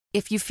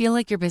If you feel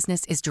like your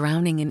business is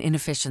drowning in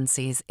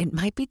inefficiencies, it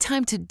might be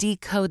time to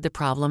decode the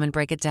problem and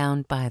break it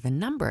down by the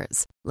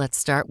numbers. Let's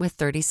start with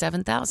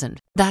 37,000.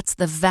 That's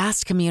the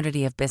vast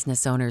community of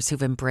business owners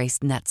who've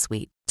embraced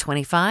NetSuite.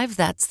 25,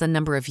 that's the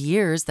number of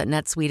years that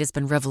NetSuite has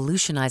been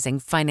revolutionizing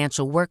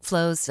financial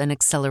workflows and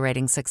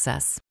accelerating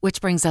success.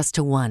 Which brings us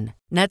to 1.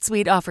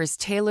 NetSuite offers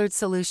tailored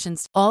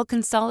solutions, all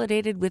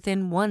consolidated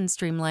within one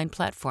streamlined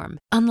platform.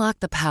 Unlock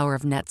the power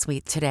of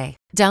NetSuite today.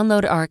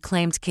 Download our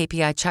acclaimed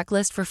KPI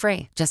checklist for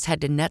free. Just head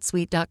to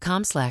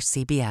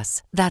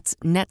netsuite.com/CBS. That's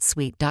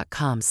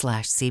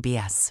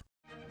netsuite.com/CBS.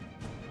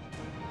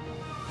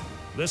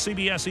 The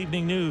CBS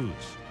Evening News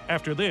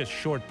after this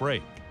short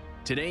break.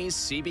 Today's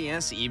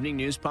CBS Evening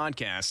News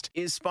podcast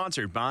is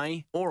sponsored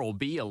by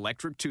Oral-B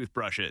electric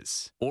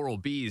toothbrushes.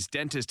 Oral-B's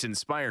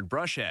dentist-inspired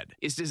brush head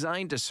is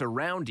designed to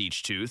surround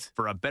each tooth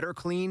for a better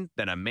clean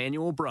than a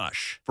manual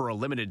brush. For a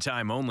limited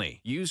time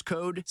only, use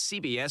code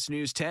CBS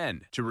News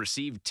 10 to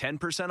receive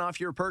 10% off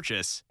your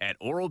purchase at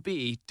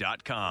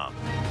oralb.com.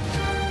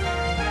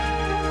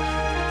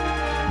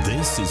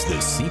 This is the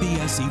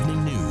CBS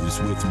Evening News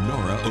with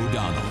Norah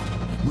O'Donnell,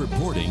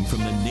 reporting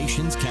from the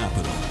nation's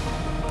capital.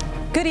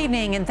 Good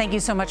evening, and thank you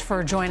so much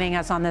for joining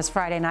us on this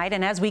Friday night.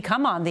 And as we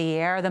come on the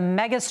air, the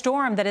mega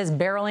storm that is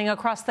barreling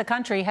across the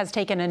country has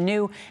taken a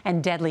new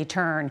and deadly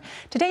turn.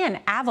 Today, an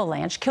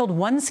avalanche killed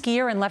one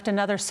skier and left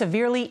another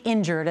severely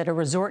injured at a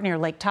resort near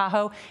Lake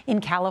Tahoe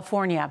in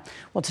California.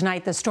 Well,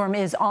 tonight, the storm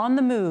is on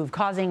the move,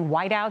 causing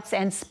whiteouts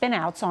and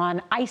spinouts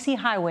on icy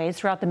highways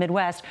throughout the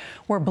Midwest,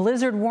 where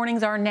blizzard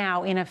warnings are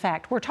now in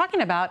effect. We're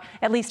talking about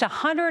at least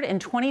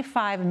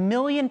 125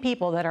 million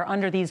people that are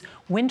under these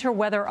winter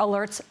weather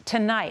alerts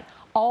tonight,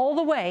 all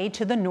the way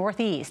to the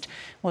Northeast.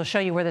 We'll show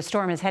you where the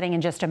storm is heading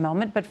in just a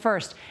moment. But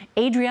first,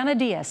 Adriana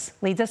Diaz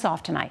leads us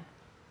off tonight.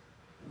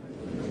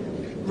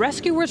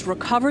 Rescuers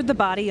recovered the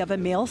body of a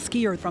male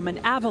skier from an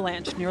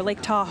avalanche near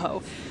Lake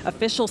Tahoe.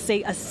 Officials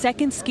say a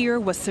second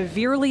skier was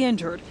severely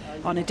injured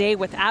on a day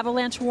with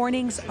avalanche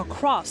warnings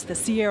across the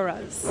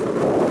Sierras.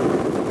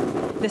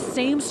 The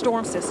same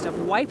storm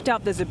system wiped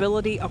out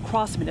visibility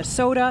across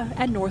Minnesota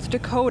and North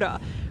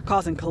Dakota,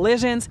 causing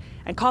collisions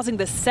and causing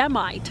the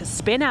semi to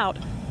spin out,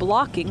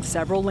 blocking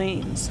several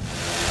lanes.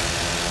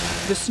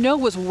 The snow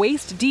was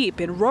waist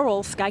deep in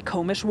rural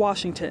Skykomish,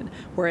 Washington,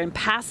 where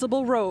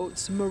impassable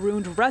roads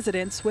marooned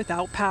residents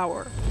without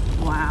power.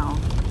 Wow.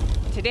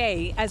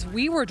 Today, as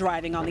we were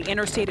driving on the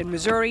interstate in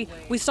Missouri,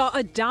 we saw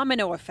a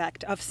domino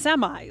effect of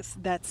semis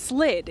that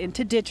slid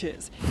into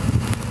ditches.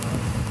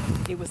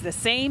 It was the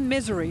same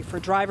misery for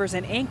drivers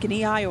in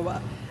Ankeny,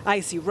 Iowa.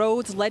 Icy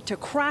roads led to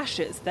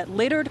crashes that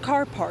littered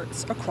car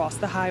parks across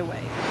the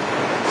highway.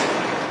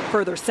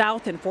 Further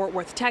south in Fort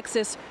Worth,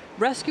 Texas,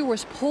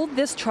 rescuers pulled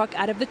this truck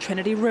out of the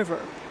Trinity River.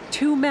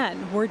 2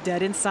 men were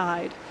dead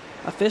inside.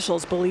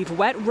 Officials believe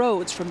wet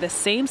roads from the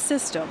same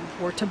system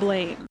were to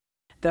blame.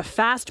 The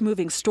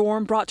fast-moving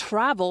storm brought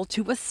travel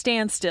to a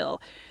standstill.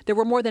 There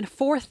were more than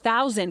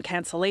 4,000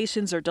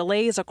 cancellations or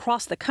delays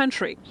across the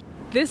country.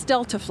 This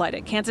Delta flight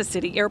at Kansas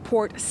City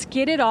Airport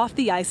skidded off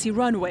the icy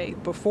runway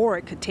before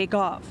it could take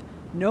off.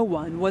 No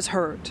one was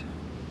hurt.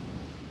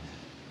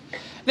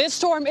 This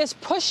storm is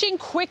pushing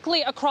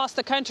quickly across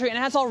the country and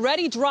has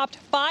already dropped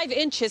 5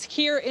 inches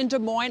here in Des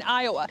Moines,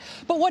 Iowa.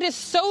 But what is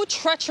so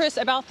treacherous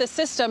about this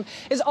system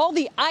is all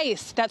the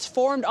ice that's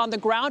formed on the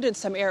ground in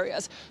some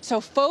areas. So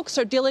folks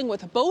are dealing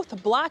with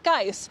both black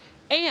ice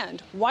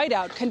and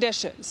whiteout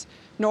conditions.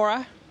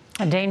 Nora?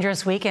 A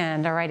dangerous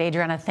weekend. All right,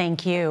 Adriana,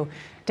 thank you.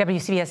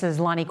 WCBS's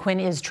Lonnie Quinn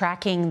is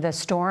tracking the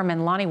storm.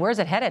 And Lonnie, where's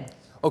it headed?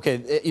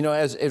 Okay, you know,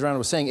 as Adriana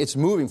was saying, it's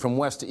moving from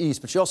west to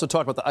east, but she also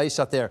talked about the ice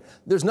out there.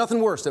 There's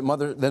nothing worse than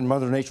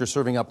Mother Nature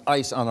serving up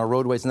ice on our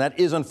roadways, and that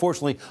is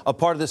unfortunately a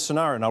part of this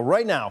scenario. Now,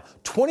 right now,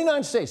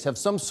 29 states have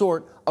some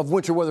sort of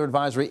winter weather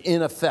advisory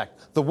in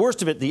effect. The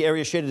worst of it, the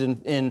area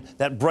shaded in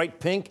that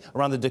bright pink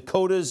around the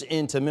Dakotas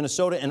into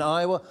Minnesota and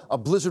Iowa, a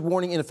blizzard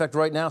warning in effect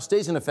right now,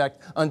 stays in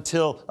effect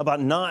until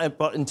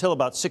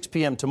about 6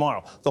 p.m.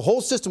 tomorrow. The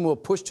whole system will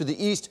push to the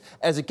east.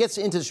 As it gets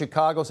into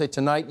Chicago, say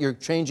tonight, you're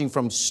changing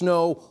from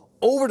snow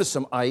over to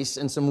some ice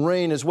and some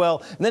rain as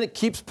well. And then it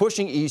keeps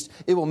pushing east.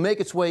 It will make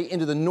its way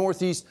into the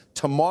Northeast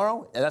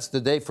tomorrow. And that's the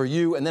day for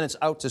you. And then it's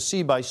out to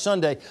sea by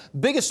Sunday.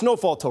 Biggest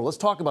snowfall total. Let's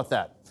talk about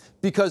that.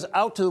 Because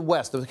out to the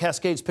west, the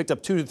Cascades picked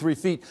up 2 to 3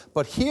 feet.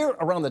 But here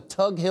around the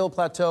Tug Hill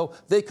Plateau,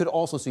 they could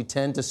also see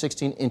 10 to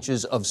 16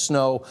 inches of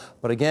snow.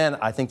 But again,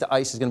 I think the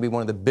ice is going to be one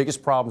of the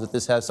biggest problems that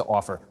this has to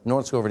offer. Norah,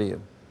 let's go over to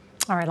you.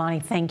 All right, Lonnie,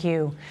 thank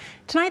you.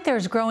 Tonight,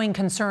 there's growing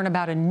concern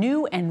about a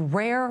new and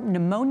rare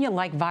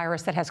pneumonia-like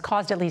virus that has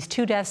caused at least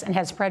 2 deaths and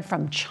has spread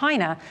from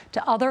China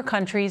to other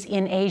countries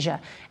in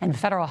Asia. And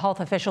federal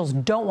health officials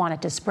don't want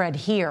it to spread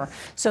here,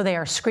 so they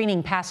are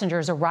screening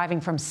passengers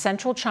arriving from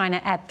central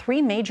China at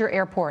 3 major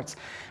airports.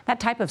 That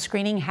type of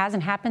screening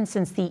hasn't happened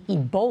since the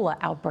Ebola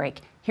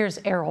outbreak. Here's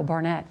Errol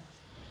Barnett.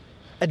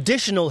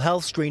 Additional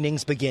health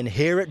screenings begin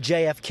here at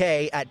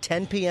JFK at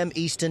 10 p.m.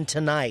 Eastern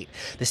tonight.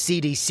 The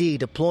CDC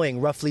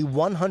deploying roughly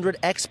 100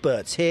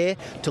 experts here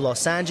to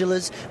Los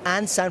Angeles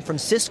and San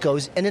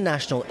Francisco's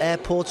international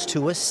airports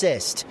to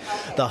assist.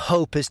 The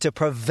hope is to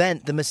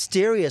prevent the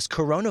mysterious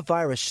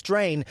coronavirus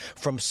strain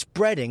from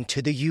spreading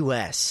to the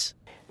U.S.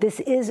 This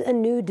is a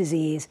new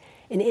disease,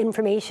 and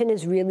information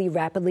is really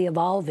rapidly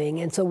evolving,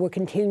 and so we're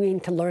continuing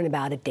to learn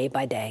about it day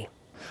by day.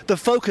 The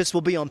focus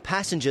will be on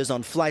passengers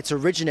on flights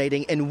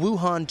originating in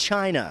Wuhan,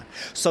 China.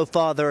 So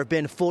far, there have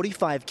been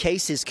 45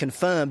 cases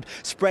confirmed,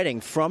 spreading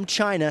from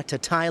China to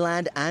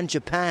Thailand and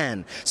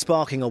Japan,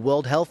 sparking a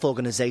World Health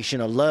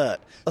Organization alert.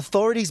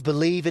 Authorities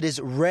believe it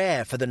is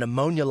rare for the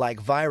pneumonia-like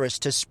virus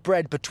to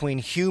spread between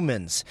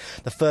humans.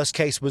 The first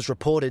case was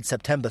reported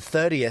September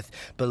 30th,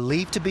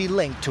 believed to be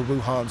linked to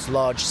Wuhan's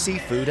large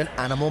seafood and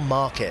animal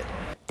market.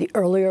 The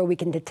earlier we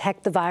can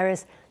detect the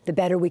virus, the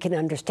better we can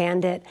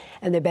understand it,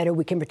 and the better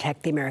we can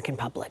protect the American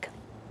public.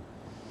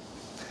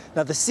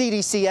 Now, the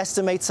CDC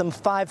estimates some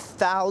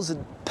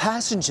 5,000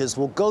 passengers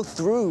will go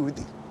through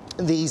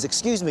these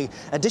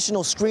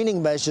additional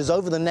screening measures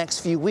over the next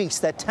few weeks.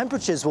 Their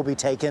temperatures will be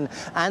taken,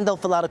 and they'll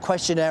fill out a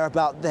questionnaire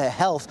about their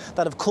health.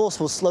 That, of course,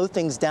 will slow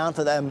things down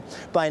for them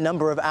by a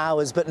number of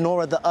hours. But,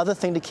 Nora, the other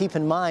thing to keep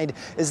in mind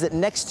is that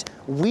next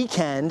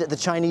weekend, the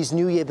Chinese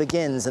New Year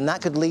begins, and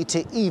that could lead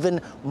to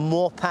even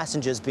more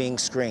passengers being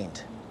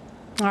screened.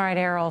 All right,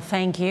 Errol,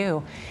 thank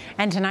you.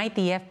 And tonight,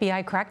 the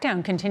FBI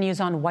crackdown continues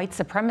on white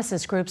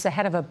supremacist groups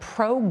ahead of a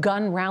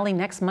pro-gun rally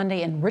next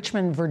Monday in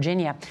Richmond,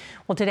 Virginia.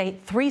 Well, today,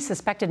 3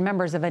 suspected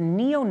members of a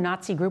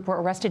neo-Nazi group were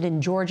arrested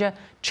in Georgia,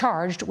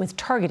 charged with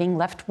targeting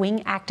left-wing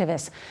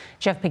activists.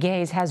 Jeff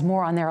Pegues has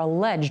more on their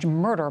alleged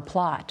murder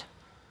plot.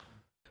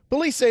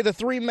 Police say the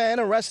 3 men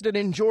arrested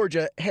in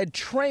Georgia had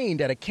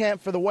trained at a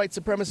camp for the white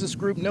supremacist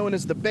group known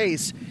as The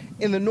Base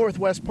in the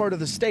northwest part of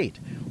the state.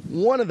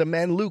 One of the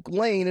men, Luke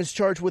Lane, is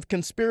charged with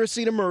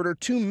conspiracy to murder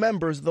 2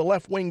 members of the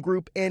left-wing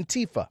group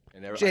Antifa.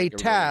 Jay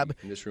Tabb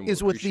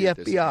is with the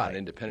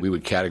FBI. We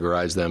would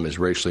categorize them as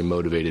racially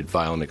motivated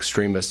violent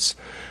extremists.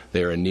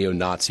 They're a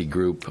neo-Nazi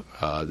group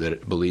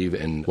that believe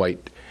in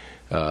white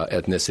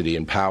ethnicity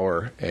and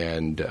power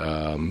and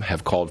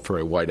have called for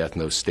a white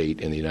ethno-state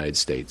in the United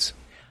States.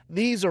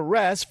 These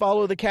arrests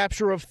follow the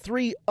capture of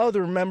 3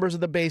 other members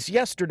of the base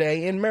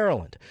yesterday in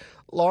Maryland.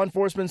 Law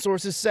enforcement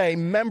sources say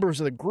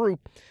members of the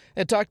group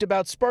had talked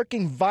about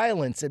sparking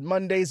violence at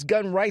Monday's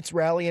gun rights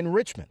rally in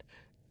Richmond.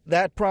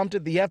 That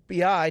prompted the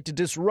FBI to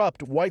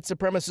disrupt white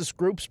supremacist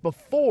groups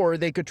before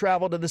they could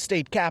travel to the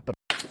state capitol.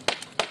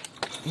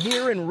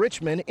 Here in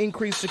Richmond,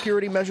 increased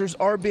security measures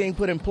are being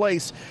put in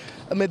place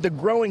amid the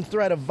growing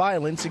threat of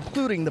violence,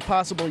 including the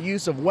possible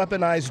use of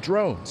weaponized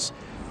drones.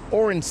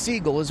 Orrin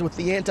Siegel is with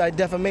the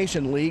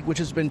Anti-Defamation League, which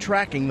has been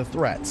tracking the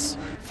threats.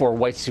 For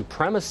white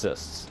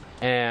supremacists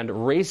and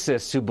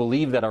racists who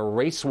believe that a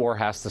race war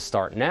has to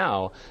start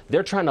now,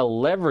 they're trying to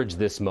leverage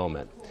this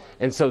moment.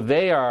 And so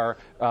they are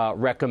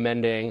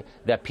recommending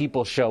that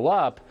people show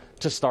up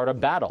to start a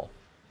battle.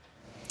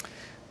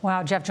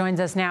 Wow, Jeff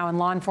joins us now, and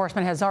law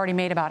enforcement has already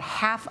made about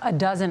half a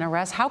dozen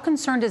arrests. How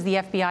concerned is the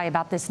FBI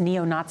about this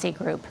neo-Nazi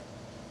group?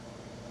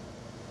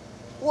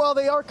 Well,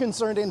 they are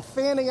concerned and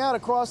fanning out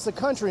across the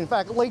country. In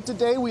fact, late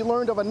today, we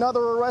learned of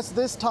another arrest,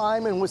 this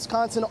time in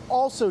Wisconsin,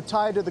 also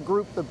tied to the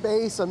group The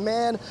Base, a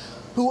man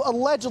who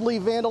allegedly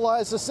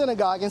vandalized a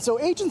synagogue. And so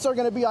agents are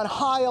going to be on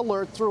high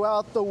alert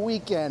throughout the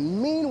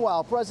weekend.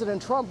 Meanwhile,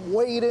 President Trump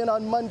weighed in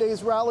on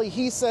Monday's rally.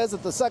 He says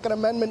that the Second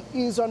Amendment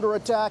is under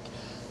attack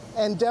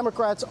and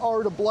Democrats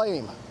are to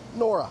blame.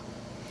 Nora.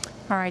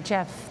 All right,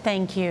 Jeff,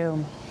 thank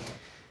you.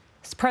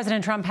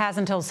 President Trump has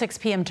until 6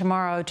 p.m.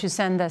 tomorrow to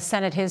send the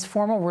Senate his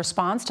formal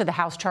response to the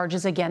House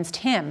charges against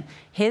him.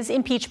 His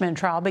impeachment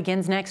trial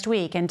begins next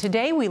week, and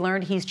today we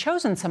learned he's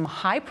chosen some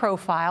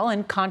high-profile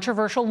and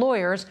controversial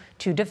lawyers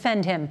to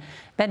defend him.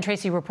 Ben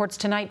Tracy reports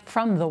tonight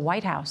from the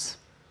White House.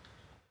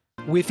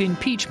 With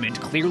impeachment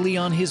clearly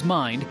on his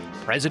mind,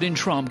 President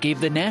Trump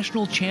gave the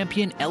national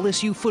champion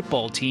LSU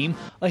football team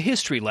a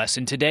history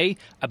lesson today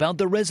about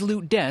the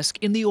Resolute desk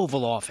in the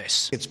Oval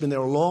Office. It's been there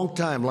a long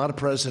time, a lot of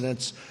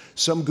presidents,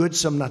 some good,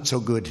 some not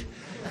so good.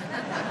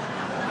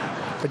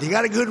 But you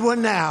got a good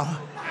one now,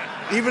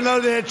 even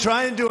though they're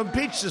trying to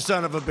impeach the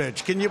son of a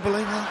bitch. Can you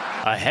believe that?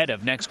 Ahead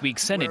of next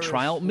week's Senate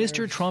trial,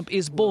 Mr. Trump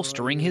is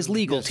bolstering his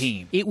legal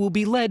team. It will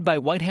be led by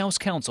White House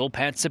counsel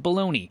Pat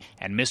Cipollone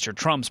and Mr.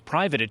 Trump's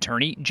private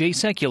attorney Jay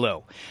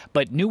Sekulow.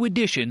 But new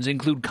additions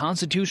include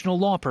constitutional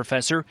law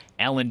professor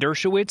Alan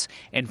Dershowitz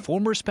and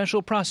former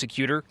special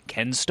prosecutor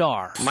Ken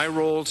Starr. My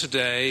role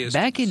today is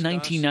back in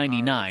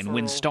 1999,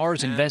 when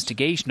Starr's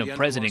investigation of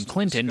President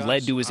Clinton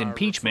led to his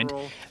impeachment,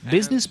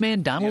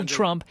 businessman Donald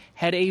Trump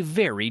had a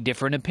very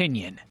different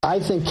opinion. I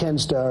think Ken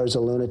Starr is a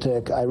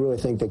lunatic. I really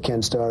think that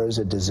Ken Starr was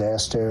a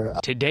disaster.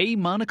 Today,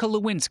 Monica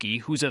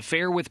Lewinsky, whose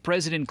affair with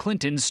President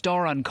Clinton's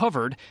Star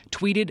Uncovered,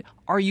 tweeted,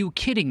 "Are you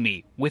kidding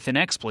me?" with an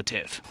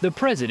expletive. The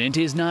president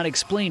is not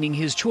explaining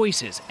his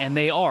choices, and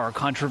they are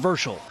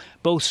controversial.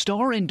 Both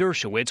Starr and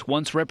Dershowitz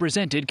once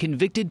represented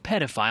convicted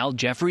pedophile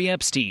Jeffrey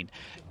Epstein.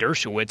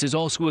 Dershowitz is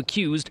also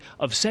accused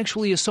of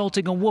sexually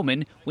assaulting a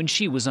woman when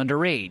she was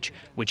underage,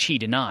 which he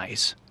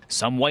denies.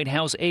 Some White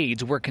House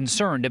aides were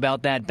concerned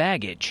about that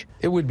baggage.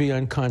 It would be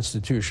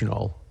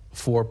unconstitutional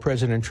for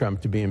President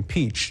Trump to be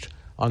impeached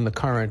on the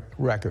current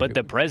record. But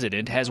the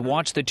president has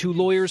watched the two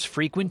lawyers'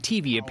 frequent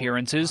TV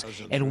appearances,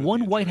 and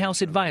one White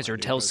House advisor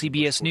tells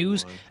CBS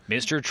News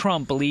Mr.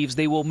 Trump believes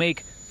they will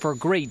make for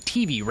great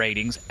TV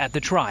ratings at the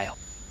trial.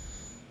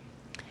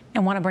 I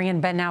want to bring in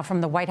Ben now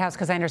from the White House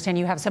because I understand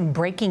you have some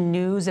breaking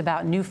news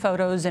about new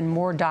photos and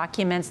more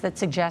documents that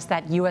suggest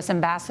that U.S.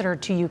 ambassador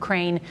to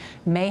Ukraine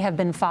may have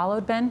been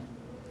followed, Ben?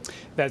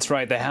 That's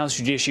right. The House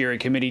Judiciary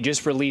Committee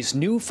just released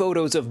new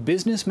photos of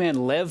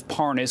businessman Lev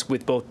Parnas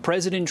with both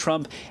President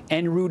Trump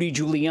and Rudy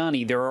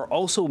Giuliani. There are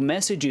also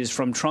messages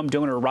from Trump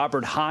donor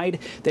Robert Hyde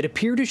that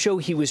appear to show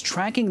he was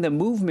tracking the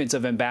movements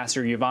of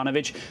Ambassador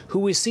Yovanovitch, who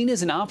was seen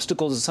as an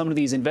obstacle to some of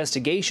these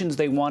investigations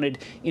they wanted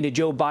into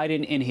Joe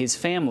Biden and his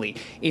family.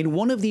 In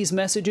one of these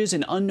messages,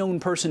 an unknown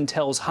person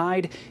tells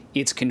Hyde,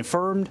 "It's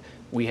confirmed.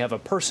 We have a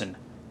person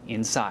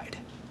inside."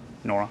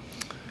 Nora?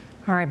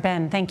 All right,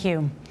 Ben, thank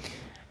you.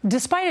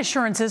 Despite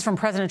assurances from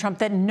President Trump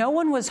that no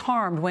one was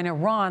harmed when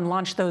Iran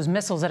launched those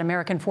missiles at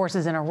American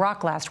forces in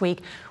Iraq last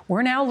week,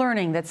 we're now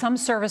learning that some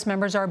service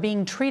members are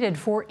being treated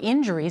for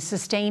injuries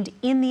sustained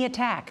in the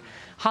attack.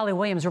 Holly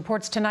Williams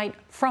reports tonight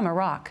from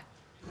Iraq.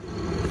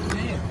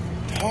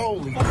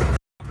 Holy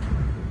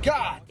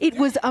God. It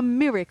was a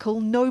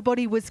miracle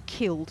nobody was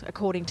killed,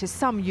 according to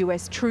some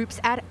U.S. troops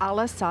at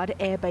Al-Assad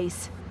Air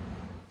Base.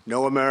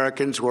 No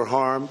Americans were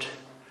harmed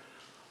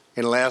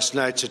in last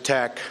night's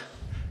attack.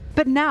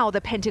 But now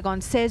the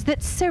Pentagon says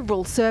that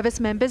several service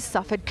members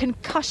suffered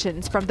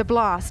concussions from the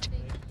blast,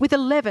 with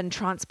 11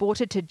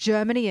 transported to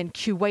Germany and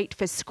Kuwait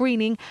for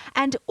screening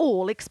and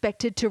all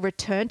expected to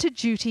return to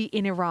duty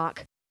in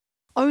Iraq.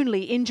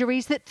 Only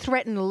injuries that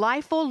threaten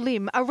life or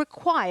limb are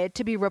required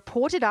to be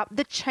reported up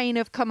the chain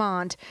of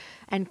command,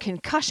 and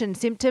concussion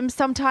symptoms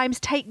sometimes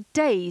take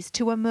days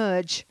to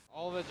emerge.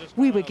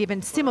 We were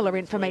given similar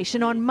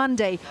information on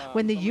Monday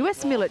when the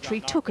US military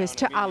took us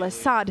to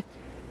Al-Assad.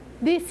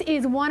 This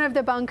is one of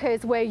the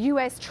bunkers where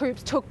US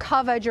troops took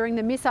cover during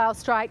the missile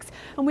strikes,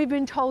 and we've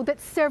been told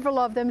that several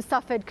of them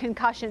suffered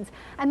concussions.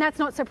 And that's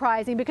not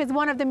surprising because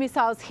one of the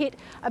missiles hit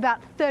about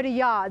 30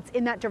 yards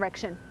in that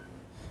direction.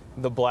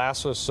 The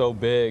blast was so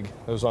big,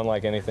 it was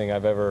unlike anything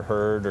I've ever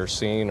heard or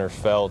seen or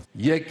felt.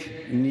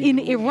 In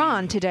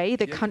Iran today,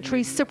 the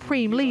country's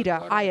supreme leader,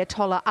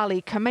 Ayatollah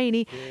Ali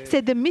Khamenei,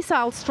 said the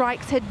missile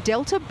strikes had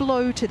dealt a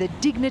blow to the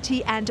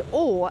dignity and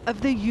awe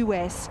of the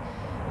US.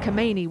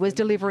 Khamenei was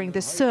delivering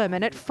the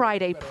sermon at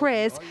Friday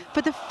prayers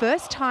for the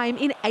first time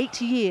in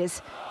 8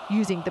 years,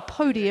 using the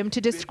podium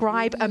to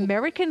describe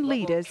American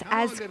leaders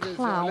as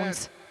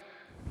clowns.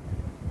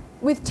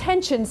 With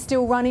tensions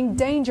still running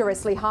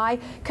dangerously high,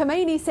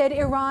 Khamenei said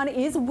Iran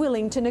is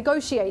willing to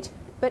negotiate,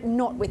 but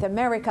not with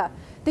America.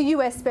 The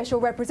US Special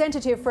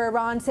Representative for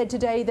Iran said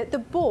today that the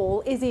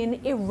ball is in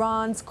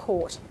Iran's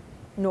court.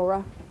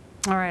 Nora?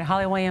 All right,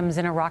 Holly Williams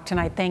in Iraq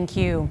tonight. Thank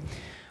you.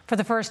 For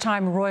the first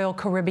time, Royal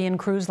Caribbean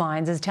Cruise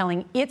Lines is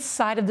telling its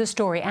side of the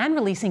story and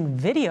releasing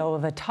video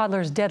of a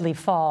toddler's deadly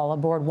fall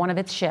aboard one of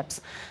its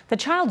ships. The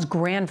child's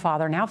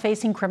grandfather, now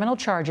facing criminal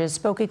charges,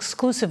 spoke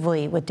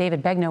exclusively with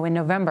David Begnaud in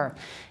November.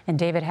 And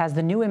David has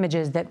the new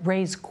images that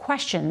raise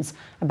questions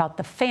about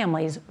the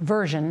family's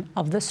version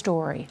of the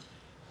story.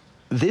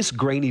 This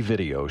grainy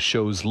video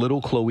shows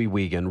little Chloe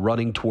Wiegand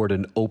running toward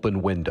an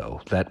open window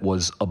that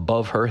was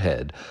above her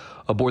head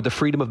aboard the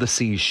Freedom of the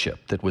Seas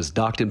ship that was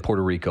docked in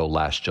Puerto Rico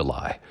last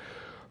July.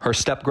 Her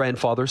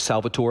step-grandfather,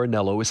 Salvatore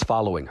Anello, is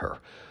following her.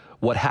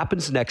 What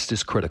happens next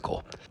is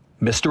critical.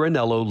 Mr.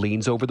 Anello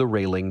leans over the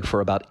railing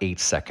for about 8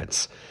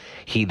 seconds.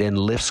 He then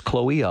lifts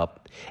Chloe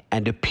up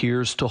and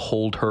appears to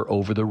hold her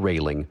over the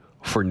railing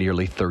for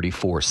nearly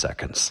 34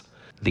 seconds.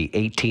 The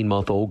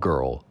 18-month-old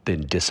girl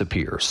then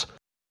disappears.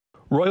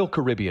 Royal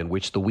Caribbean,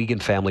 which the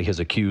Wiegand family has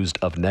accused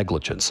of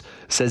negligence,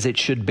 says it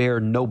should bear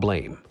no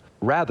blame.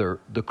 Rather,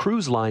 the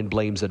cruise line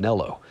blames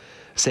Anello,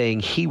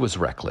 saying he was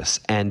reckless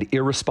and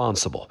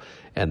irresponsible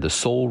and the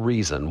sole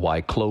reason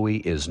why Chloe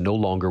is no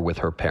longer with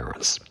her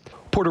parents.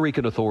 Puerto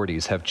Rican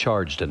authorities have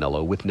charged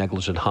Anello with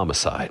negligent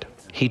homicide.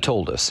 He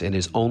told us in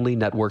his only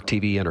network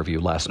TV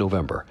interview last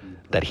November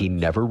that he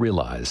never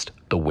realized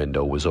the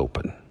window was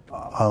open.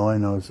 All I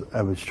know is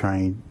I was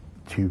trying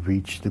to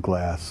reach the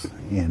glass,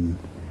 and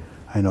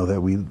I know that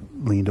we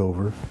leaned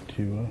over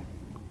to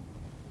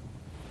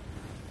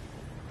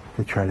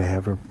try to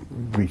have her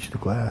reach the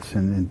glass,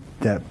 and at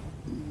that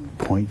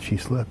point she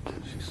slipped.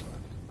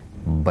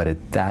 But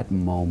at that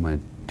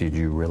moment, did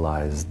you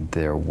realize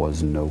there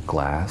was no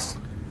glass?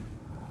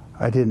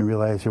 I didn't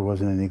realize there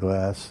wasn't any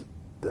glass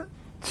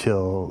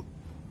till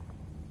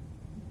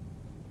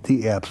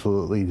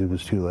it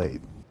was too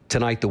late.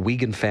 Tonight, the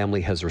Wiegand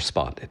family has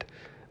responded.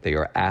 They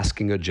are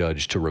asking a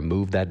judge to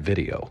remove that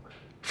video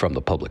from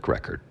the public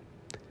record.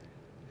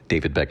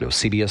 David Begnaud,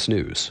 CBS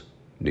News,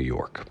 New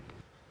York.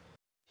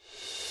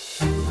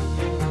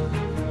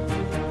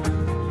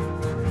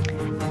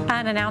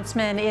 An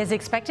announcement is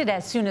expected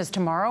as soon as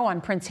tomorrow on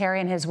Prince Harry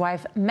and his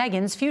wife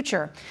Meghan's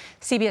future.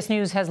 CBS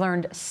News has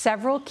learned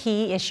several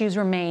key issues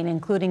remain,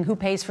 including who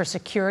pays for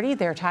security,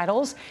 their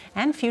titles,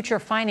 and future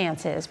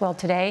finances. Well,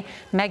 today,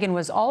 Meghan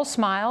was all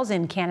smiles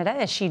in Canada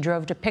as she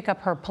drove to pick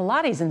up her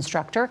Pilates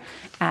instructor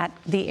at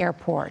the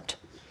airport.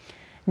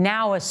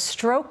 Now a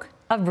stroke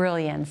of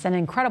brilliance, an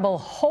incredible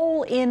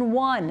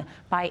hole-in-one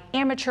by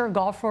amateur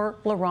golfer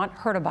Laurent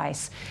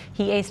Hurtubise.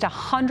 He aced a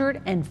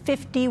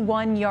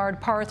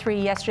 151-yard par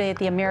 3 yesterday at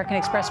the American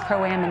Express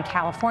Pro-Am in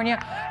California.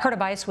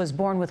 Hurtubise was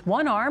born with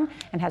one arm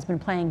and has been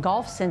playing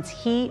golf since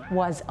he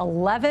was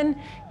 11.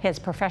 His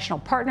professional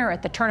partner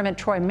at the tournament,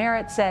 Troy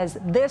Merritt, says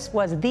this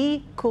was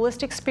the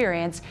coolest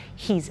experience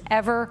he's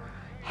ever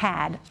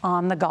had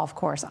on the golf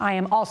course. I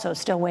am also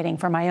still waiting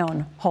for my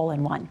own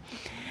hole-in-one.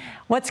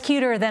 What's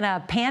cuter than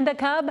a panda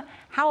cub?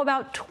 How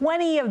about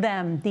 20 of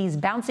them? These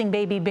bouncing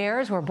baby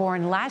bears were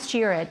born last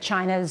year at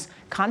China's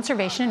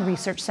Conservation and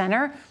Research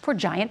Center for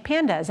giant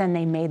pandas, and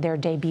they made their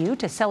debut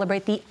to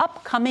celebrate the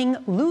upcoming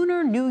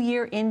Lunar New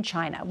Year in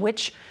China,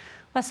 which,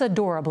 less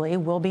adorably,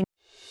 will be.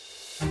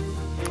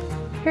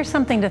 Here's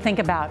something to think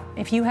about.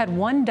 If you had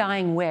one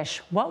dying wish,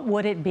 what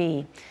would it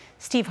be?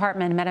 Steve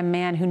Hartman met a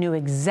man who knew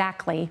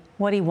exactly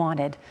what he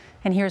wanted.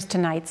 And here's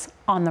tonight's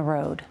On the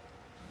Road.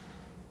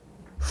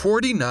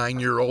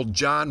 49-year-old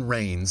John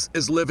Rains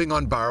is living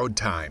on borrowed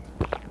time.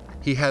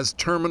 He has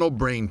terminal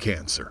brain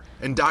cancer,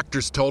 and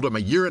doctors told him a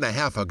year and a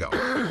half ago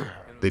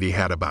that he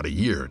had about a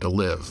year to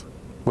live.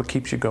 What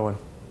keeps you going?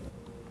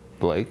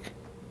 Blake.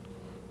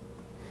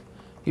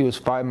 He was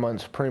 5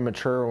 months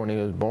premature when he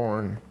was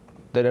born.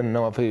 They didn't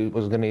know if he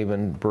was going to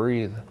even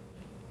breathe.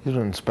 He's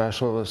been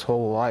special his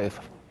whole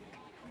life.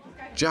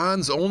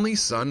 John's only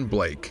son,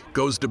 Blake,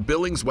 goes to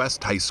Billings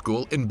West High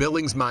School in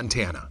Billings,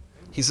 Montana.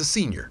 He's a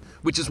senior,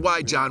 which is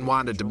why John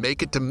wanted to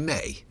make it to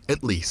May,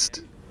 at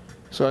least.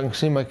 So I can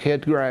see my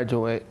kid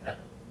graduate.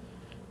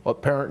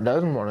 What parent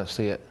doesn't want to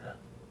see it?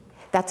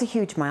 That's a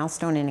huge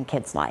milestone in a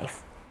kid's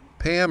life.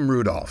 Pam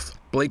Rudolph,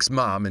 Blake's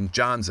mom and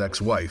John's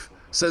ex-wife,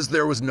 says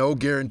there was no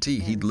guarantee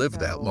he'd live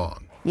that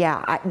long.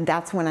 Yeah,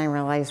 that's when I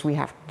realized we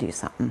have to do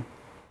something.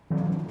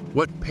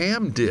 What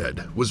Pam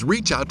did was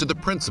reach out to the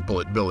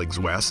principal at Billings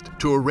West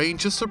to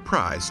arrange a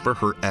surprise for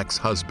her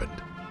ex-husband.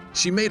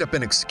 She made up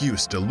an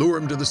excuse to lure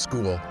him to the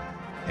school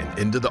and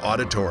into the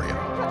auditorium.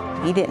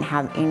 He didn't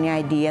have any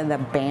idea the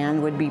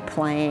band would be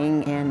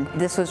playing, and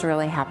this was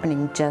really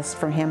happening just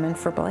for him and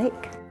for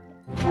Blake.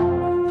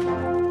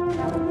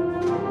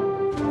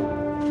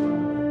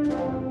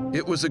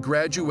 It was a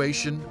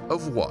graduation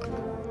of one,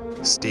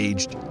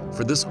 staged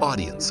for this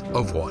audience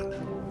of one.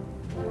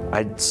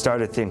 I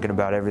started thinking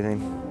about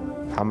everything,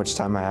 how much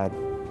time I had,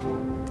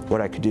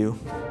 what I could do.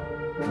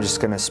 I'm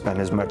just gonna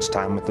spend as much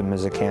time with them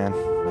as I can.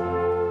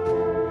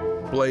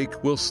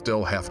 Blake will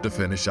still have to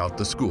finish out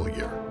the school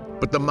year,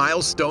 but the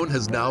milestone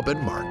has now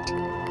been marked,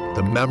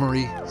 the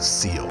memory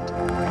sealed.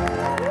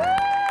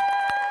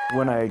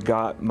 When I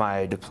got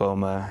my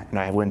diploma and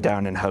I went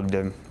down and hugged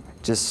him,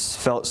 just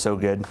felt so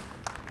good.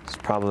 It's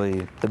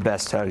probably the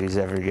best hug he's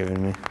ever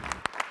given me.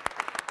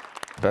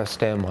 Best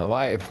day of my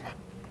life.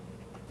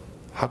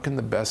 How can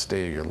the best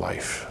day of your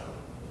life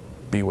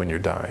be when you're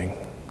dying?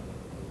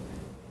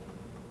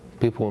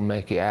 People will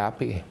make you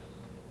happy.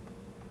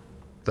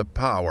 The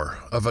power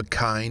of a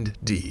kind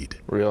deed.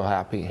 Real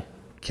happy.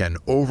 Can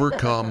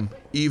overcome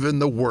even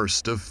the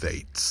worst of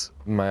fates.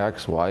 My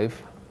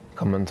ex-wife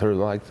coming through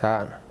like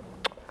that.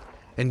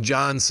 And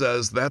John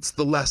says that's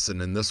the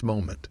lesson in this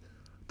moment,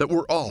 that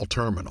we're all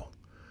terminal.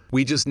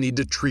 We just need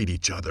to treat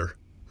each other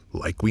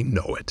like we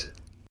know it.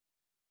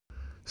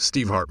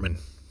 Steve Hartman,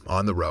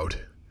 On the Road,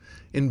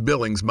 in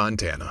Billings,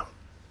 Montana.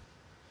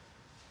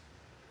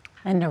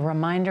 And a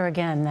reminder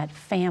again that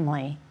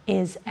family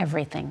is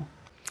everything.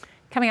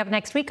 Coming up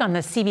next week on the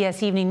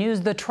CBS Evening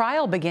News, the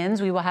trial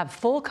begins. We will have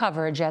full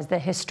coverage as the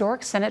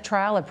historic Senate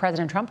trial of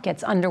President Trump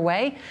gets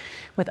underway,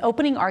 with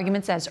opening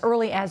arguments as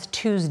early as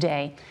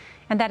Tuesday.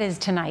 And that is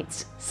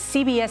tonight's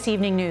CBS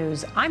Evening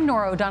News. I'm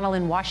Norah O'Donnell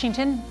in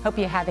Washington. Hope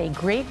you have a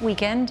great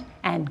weekend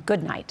and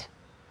good night.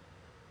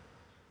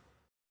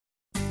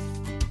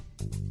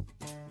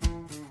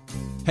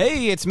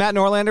 Hey, it's Matt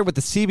Norlander with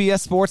the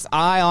CBS Sports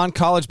Eye on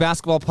College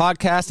Basketball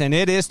podcast, and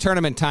it is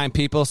tournament time,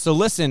 people. So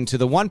listen to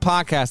the one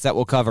podcast that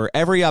will cover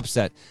every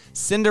upset,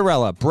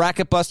 Cinderella,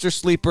 Bracket Buster,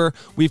 Sleeper.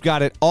 We've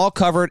got it all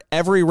covered,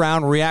 every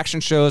round, reaction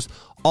shows,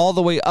 all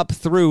the way up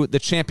through the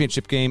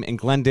championship game in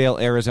Glendale,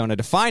 Arizona.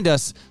 To find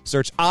us,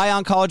 search Eye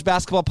on College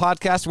Basketball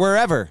podcast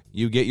wherever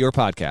you get your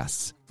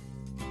podcasts.